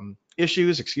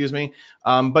 excuse me,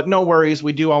 but no worries.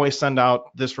 We do always send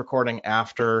out this recording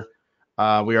after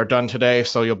we are done today,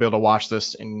 so you'll be able to watch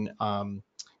this and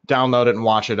download it and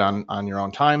watch it on your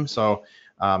own time. So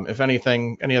if any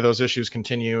of those issues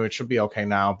continue, it should be okay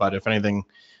now, but if anything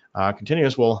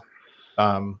continues, we'll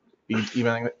be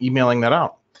emailing that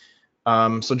out.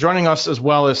 So joining us as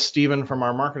well is Stephen from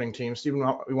our marketing team. Stephen,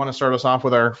 you want to start us off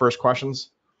with our first questions?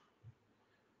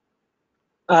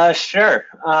 Sure.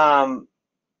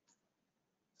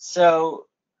 So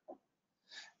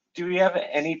do we have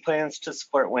any plans to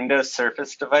support Windows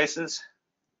Surface devices?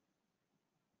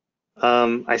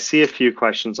 I see a few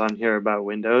questions on here about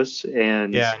Windows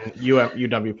and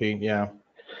UWP, yeah.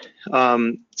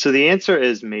 So the answer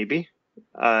is maybe.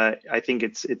 I think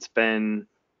it's been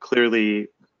clearly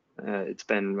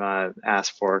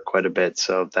asked for quite a bit,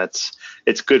 so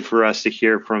it's good for us to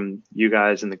hear from you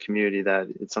guys in the community that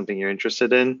it's something you're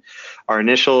interested in. Our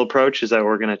initial approach is that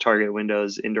we're going to target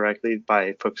Windows indirectly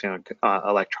by focusing on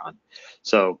Electron.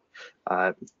 So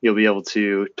you'll be able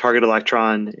to target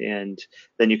Electron, and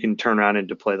then you can turn around and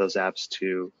deploy those apps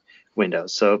to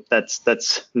Windows. So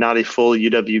that's not a full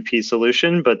UWP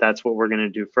solution, but that's what we're going to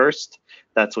do first.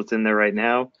 That's what's in there right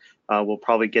now. We'll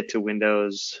probably get to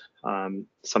Windows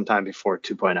sometime before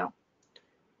 2.0.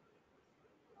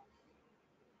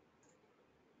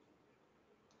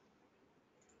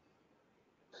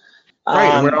 Great.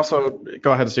 And we're also,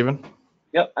 go ahead, Stephen.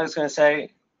 Yep, I was going to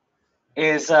say,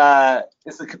 is the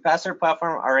Capacitor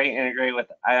platform already integrated with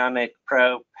Ionic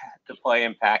Pro deploy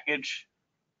and package?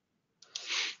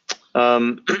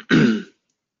 Not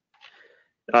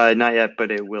yet,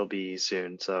 but it will be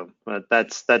soon. So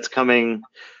that's coming.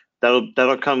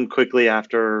 That'll come quickly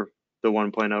after the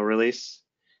 1.0 release.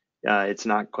 It's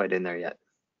not quite in there yet.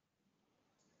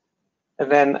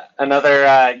 And then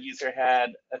another user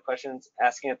had a question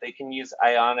asking if they can use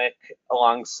Ionic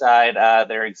alongside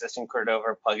their existing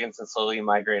Cordova plugins and slowly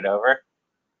migrate over.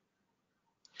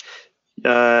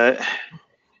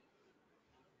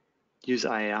 Use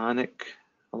Ionic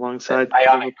alongside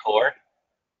Ionic Core.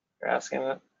 You're asking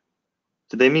that?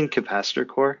 Did they mean Capacitor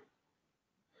Core?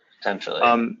 Potentially.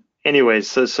 Anyways,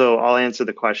 so I'll answer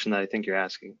the question that I think you're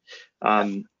asking.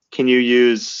 Can you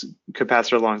use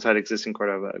Capacitor alongside existing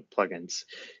Cordova plugins?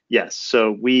 Yes.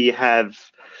 So we have,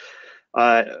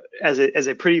 as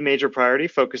a pretty major priority,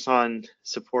 focus on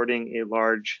supporting a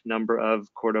large number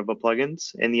of Cordova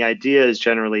plugins. And the idea is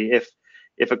generally if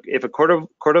a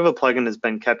Cordova plugin has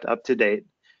been kept up to date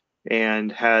and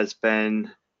has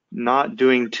been not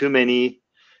doing too many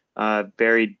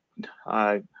very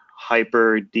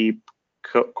hyper deep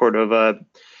Cordova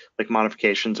like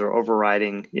modifications or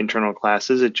overriding internal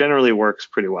classes, it generally works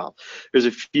pretty well. There's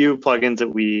a few plugins that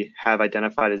we have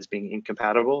identified as being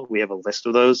incompatible. We have a list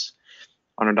of those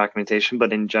on our documentation,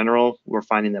 but in general, we're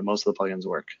finding that most of the plugins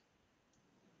work.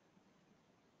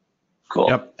 Cool.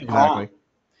 Yep, exactly.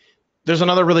 There's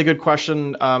another really good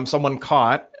question someone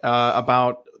caught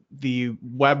about the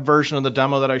web version of the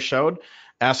demo that I showed,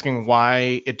 asking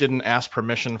why it didn't ask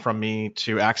permission from me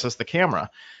to access the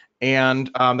camera. And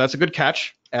that's a good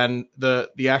catch. And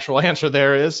the actual answer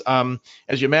there is,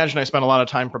 as you imagine, I spent a lot of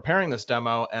time preparing this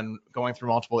demo and going through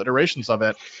multiple iterations of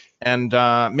it. And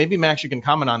maybe, Max, you can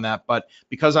comment on that. But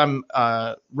because I'm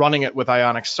running it with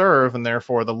Ionic Serve and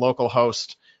therefore the local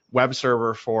host web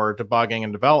server for debugging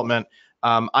and development,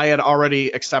 I had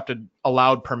already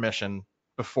allowed permission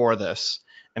before this.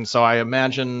 And so I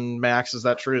imagine, Max, is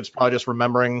that true? It's probably just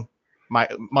remembering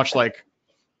much like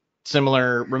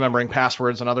similar remembering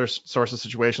passwords and other sorts of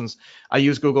situations. I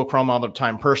use Google Chrome all the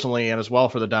time personally and as well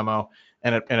for the demo,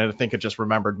 and I think it just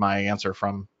remembered my answer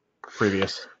from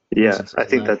previous. Yeah, I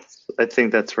think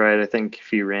that's right. I think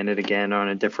if you ran it again on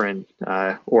a different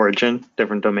origin,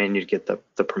 different domain, you'd get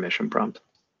the permission prompt.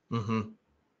 Mm-hmm.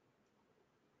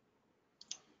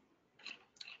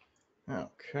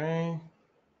 Okay.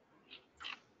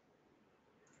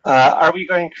 Are we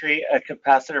going to create a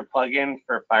capacitor plugin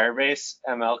for Firebase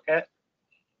MLKit?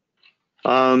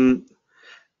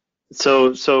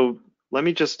 So let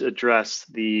me just address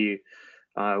the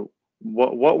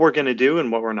what we're going to do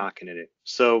and what we're not going to do.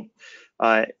 So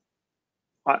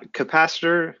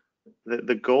capacitor,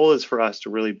 the goal is for us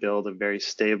to really build a very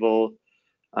stable,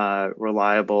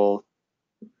 reliable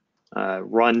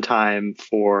runtime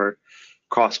for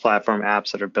cross-platform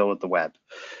apps that are built with the web,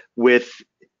 with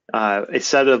a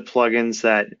set of plugins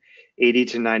that 80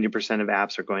 to 90% of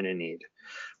apps are going to need.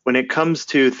 When it comes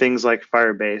to things like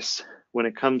Firebase, when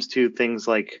it comes to things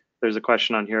like, there's a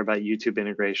question on here about YouTube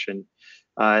integration,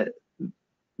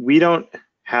 we don't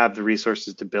have the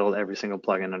resources to build every single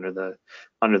plugin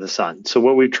under the sun. So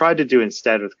what we've tried to do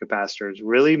instead with Capacitor is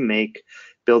really make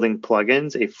building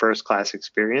plugins a first-class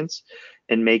experience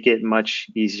and make it much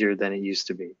easier than it used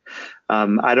to be.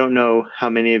 I don't know how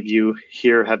many of you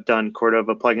here have done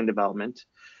Cordova plugin development.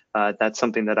 That's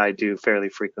something that I do fairly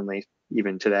frequently,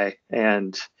 even today,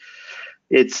 and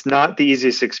it's not the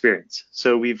easiest experience.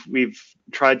 So we've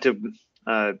tried to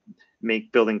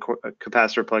make building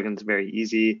capacitor plugins very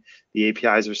easy. The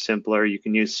APIs are simpler. You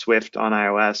can use Swift on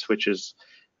iOS, which is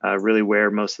really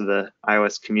where most of the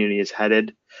iOS community is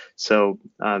headed. So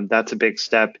that's a big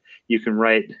step. You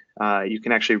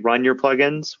can actually run your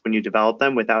plugins when you develop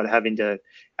them without having to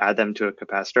add them to a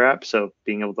capacitor app. So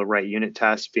being able to write unit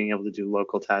tests, being able to do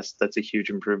local tests, that's a huge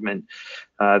improvement.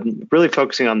 Really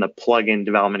focusing on the plugin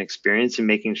development experience and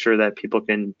making sure that people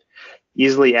can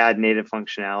easily add native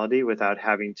functionality without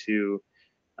having to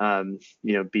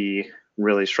be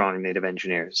really strong native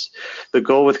engineers. The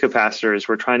goal with Capacitor is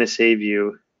we're trying to save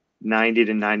you 90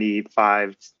 to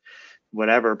 95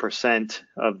 whatever %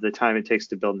 of the time it takes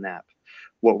to build an app.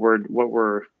 What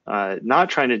we're not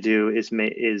trying to do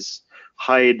is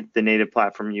hide the native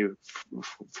platform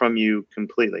from you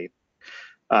completely.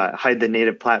 hide the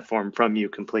native platform from you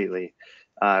completely.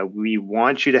 We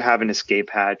want you to have an escape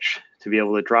hatch to be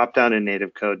able to drop down in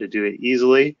native code to do it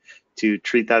easily, to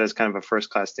treat that as kind of a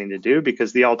first-class thing to do,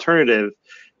 because the alternative,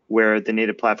 where the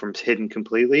native platform's hidden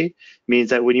completely, means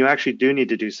that when you actually do need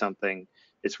to do something,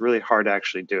 it's really hard to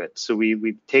actually do it. So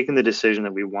we've taken the decision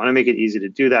that we want to make it easy to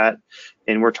do that,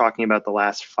 and we're talking about the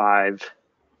last 5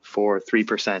 for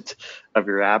 3% of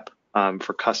your app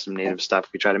for custom native stuff.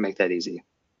 We try to make that easy.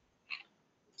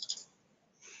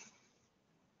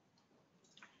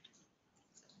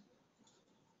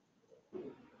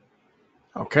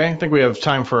 Okay, I think we have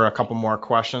time for a couple more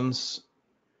questions.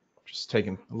 Just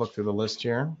taking a look through the list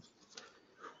here.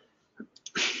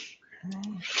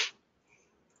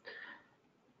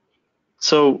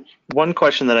 So one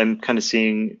question that I'm kind of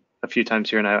seeing a few times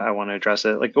here, and I want to address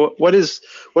it, like what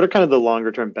are kind of the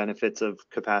longer term benefits of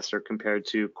Capacitor compared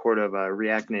to Cordova,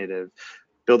 React Native,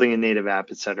 building a native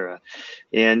app, etc.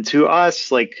 And to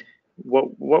us, like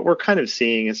what we're kind of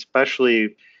seeing,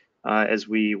 especially as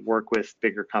we work with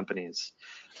bigger companies,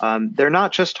 they're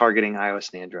not just targeting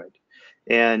iOS and Android.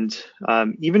 And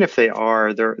even if they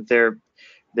are,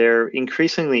 they're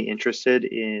increasingly interested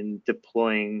in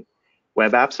deploying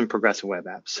web apps and progressive web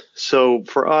apps. So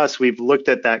for us, we've looked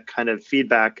at that kind of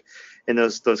feedback in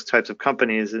those types of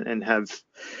companies and have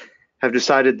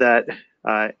decided that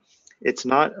it's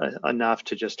not enough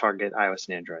to just target iOS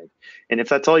and Android. And if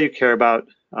that's all you care about,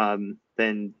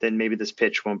 then maybe this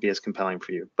pitch won't be as compelling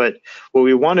for you. But what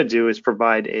we want to do is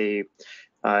provide a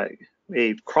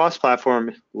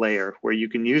cross-platform layer where you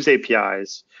can use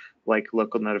APIs like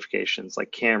local notifications,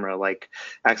 like camera, like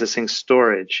accessing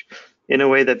storage, in a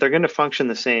way that they're going to function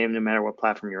the same no matter what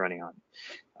platform you're running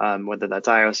on, whether that's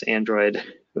iOS, Android,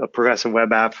 a progressive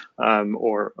web app,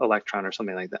 or Electron or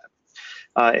something like that.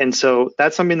 And so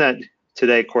that's something that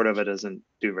today Cordova doesn't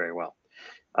do very well.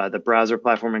 The browser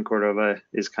platform in Cordova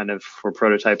is kind of for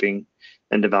prototyping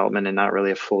and development and not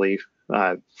really a fully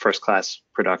first-class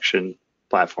production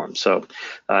platform. So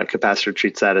Capacitor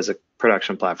treats that as a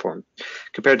production platform.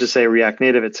 Compared to, say, React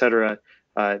Native, et cetera,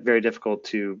 very difficult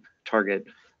to target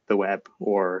the web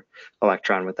or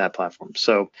Electron with that platform.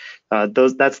 So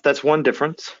that's one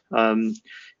difference.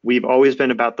 We've always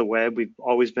been about the web. We've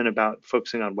always been about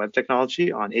focusing on web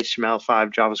technology, on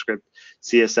HTML5, JavaScript,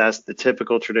 CSS, the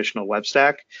typical traditional web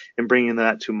stack, and bringing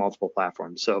that to multiple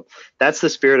platforms. So that's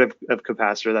the spirit of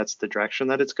Capacitor. That's the direction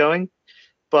that it's going.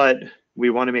 But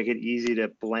we want to make it easy to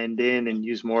blend in and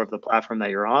use more of the platform that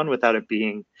you're on without it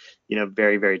being,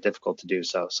 very, very difficult to do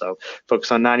so. So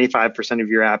focus on 95% of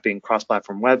your app being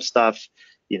cross-platform web stuff,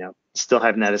 still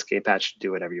have that escape hatch to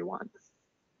do whatever you want.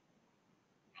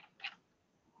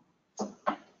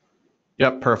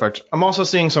 Yep, perfect. I'm also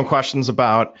seeing some questions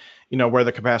about, where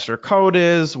the Capacitor code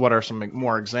is, what are some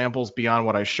more examples beyond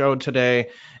what I showed today,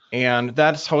 and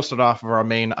that's hosted off of our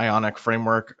main Ionic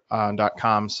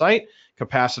framework.com site,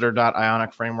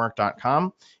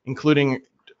 capacitor.ionicframework.com, including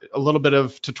a little bit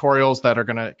of tutorials that are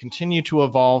going to continue to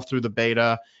evolve through the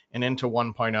beta and into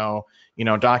 1.0,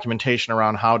 documentation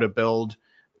around how to build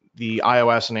the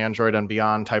iOS and Android and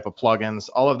beyond type of plugins.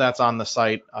 All of that's on the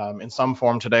site in some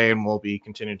form today and will be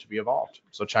continued to be evolved.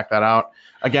 So check that out.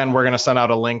 Again, we're going to send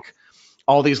out a link,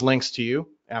 all these links to you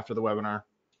after the webinar,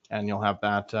 and you'll have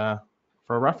that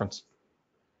for a reference.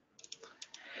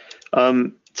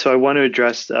 So I want to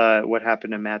address what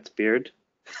happened to Matt's beard.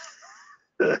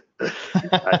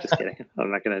 Just kidding.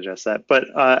 I'm not going to address that. But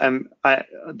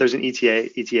there's an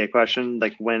ETA question,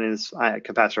 like when is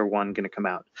Capacitor 1 going to come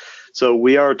out? So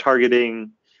we are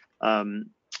targeting,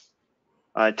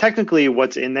 technically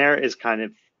what's in there is kind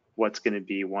of what's going to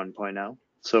be 1.0.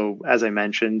 So as I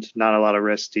mentioned, not a lot of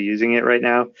risk to using it right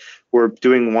now. We're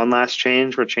doing one last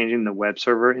change. We're changing the web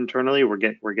server internally. We're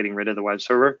getting rid of the web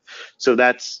server. So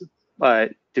that's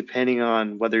depending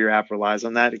on whether your app relies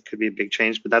on that, it could be a big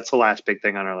change, but that's the last big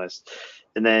thing on our list.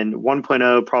 And then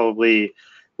 1.0 probably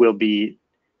will be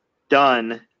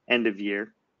done end of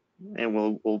year, and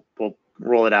we'll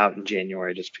roll it out in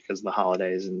January just because of the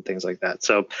holidays and things like that.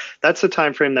 So that's the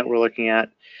time frame that we're looking at.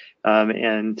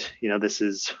 And this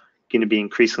is going to be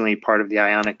increasingly part of the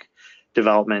Ionic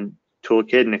development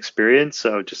toolkit and experience.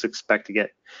 So just expect to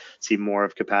see more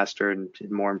of Capacitor and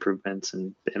more improvements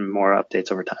and more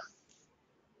updates over time.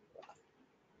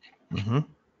 Mm-hmm.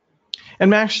 And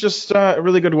Max, just a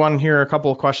really good one here. A couple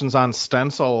of questions on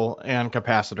Stencil and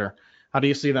Capacitor. How do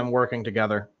you see them working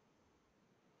together?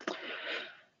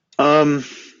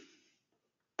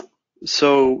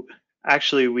 So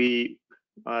actually,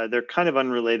 they're kind of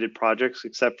unrelated projects,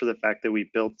 except for the fact that we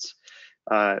built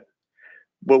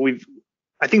what we've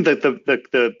I think that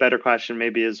the better question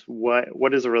maybe is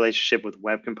what is the relationship with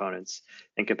web components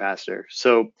and Capacitor?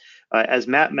 So as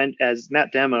Matt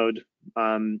demoed,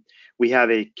 we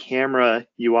have a camera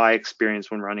UI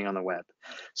experience when running on the web.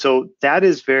 So that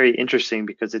is very interesting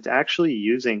because it's actually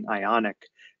using Ionic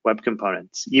web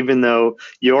components, even though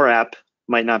your app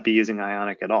might not be using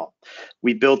Ionic at all.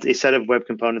 We built a set of web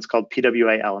components called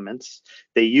PWA elements.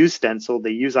 They use Stencil,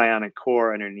 they use Ionic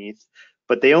Core underneath,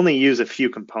 but they only use a few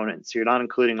components. You're not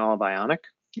including all of Ionic,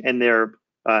 and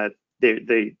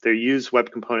they use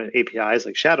web component APIs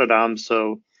like Shadow DOM,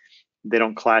 so they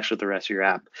don't clash with the rest of your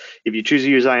app. If you choose to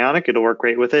use Ionic, it'll work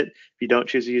great with it. If you don't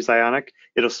choose to use Ionic,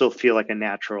 it'll still feel like a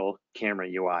natural camera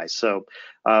UI. So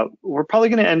we're probably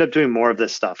going to end up doing more of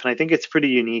this stuff, and I think it's pretty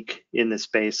unique in this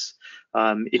space.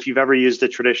 If you've ever used a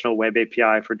traditional web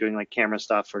API for doing like camera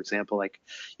stuff, for example, like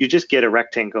you just get a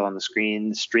rectangle on the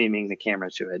screen streaming the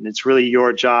camera to it, and it's really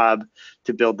your job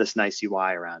to build this nice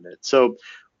UI around it. So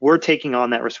we're taking on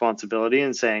that responsibility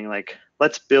and saying, like,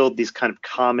 let's build these kind of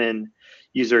common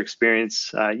user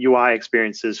experience, UI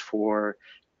experiences for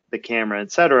the camera,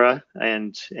 et cetera,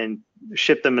 and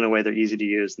ship them in a way they're easy to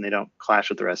use and they don't clash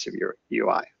with the rest of your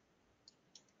UI.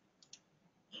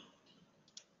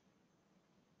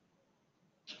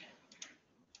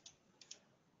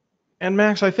 And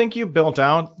Max, I think you built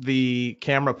out the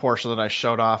camera portion that I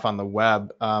showed off on the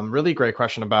web. Really great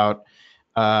question about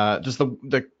does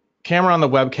the camera on the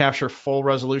web capture full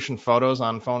resolution photos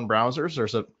on phone browsers,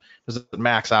 or does it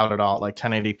max out at all, like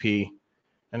 1080p?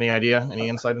 Any idea? Any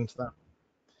insight into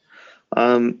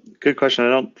that? Good question. I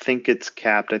don't think it's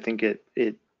capped. I think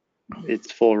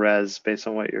it's full res based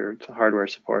on what your hardware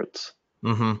supports.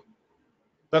 Mm-hmm.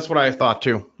 That's what I thought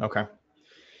too. Okay.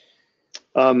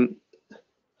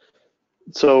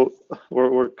 So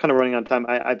we're kind of running on time.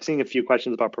 I've seen a few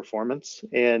questions about performance,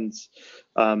 and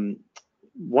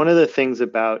one of the things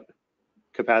about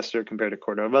Capacitor compared to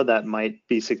Cordova that might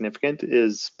be significant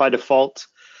is by default,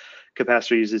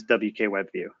 Capacitor uses WK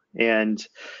WebView, and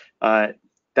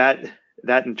that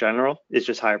in general is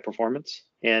just higher performance.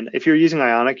 And if you're using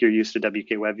Ionic, you're used to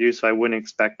WK WebView, so I wouldn't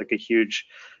expect like a huge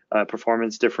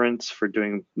performance difference for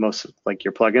doing most like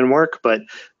your plugin work, but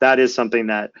that is something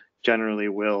that generally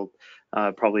will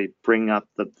probably bring up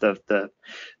the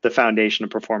foundation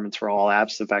of performance for all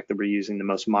apps, the fact that we're using the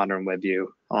most modern WebView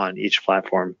on each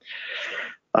platform.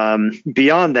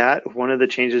 Beyond that, one of the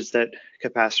changes that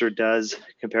Capacitor does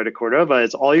compared to Cordova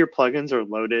is all your plugins are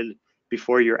loaded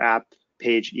before your app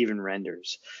page even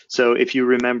renders. So if you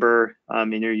remember,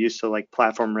 and you're used to like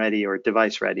platform ready or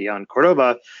device ready on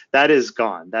Cordova, that is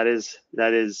gone. That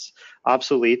is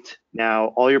obsolete.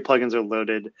 Now all your plugins are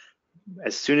loaded.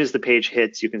 As soon as the page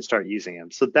hits, you can start using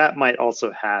them. So that might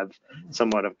also have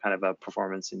somewhat of kind of a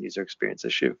performance and user experience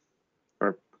issue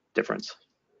or difference.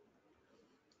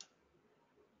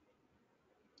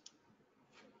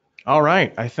 All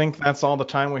right, I think that's all the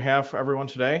time we have for everyone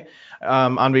today.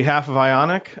 On behalf of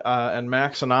Ionic and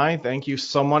Max and I, thank you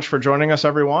so much for joining us,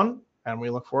 everyone, and we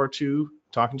look forward to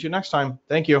talking to you next time.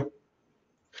 Thank you.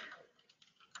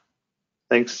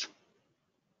 Thanks.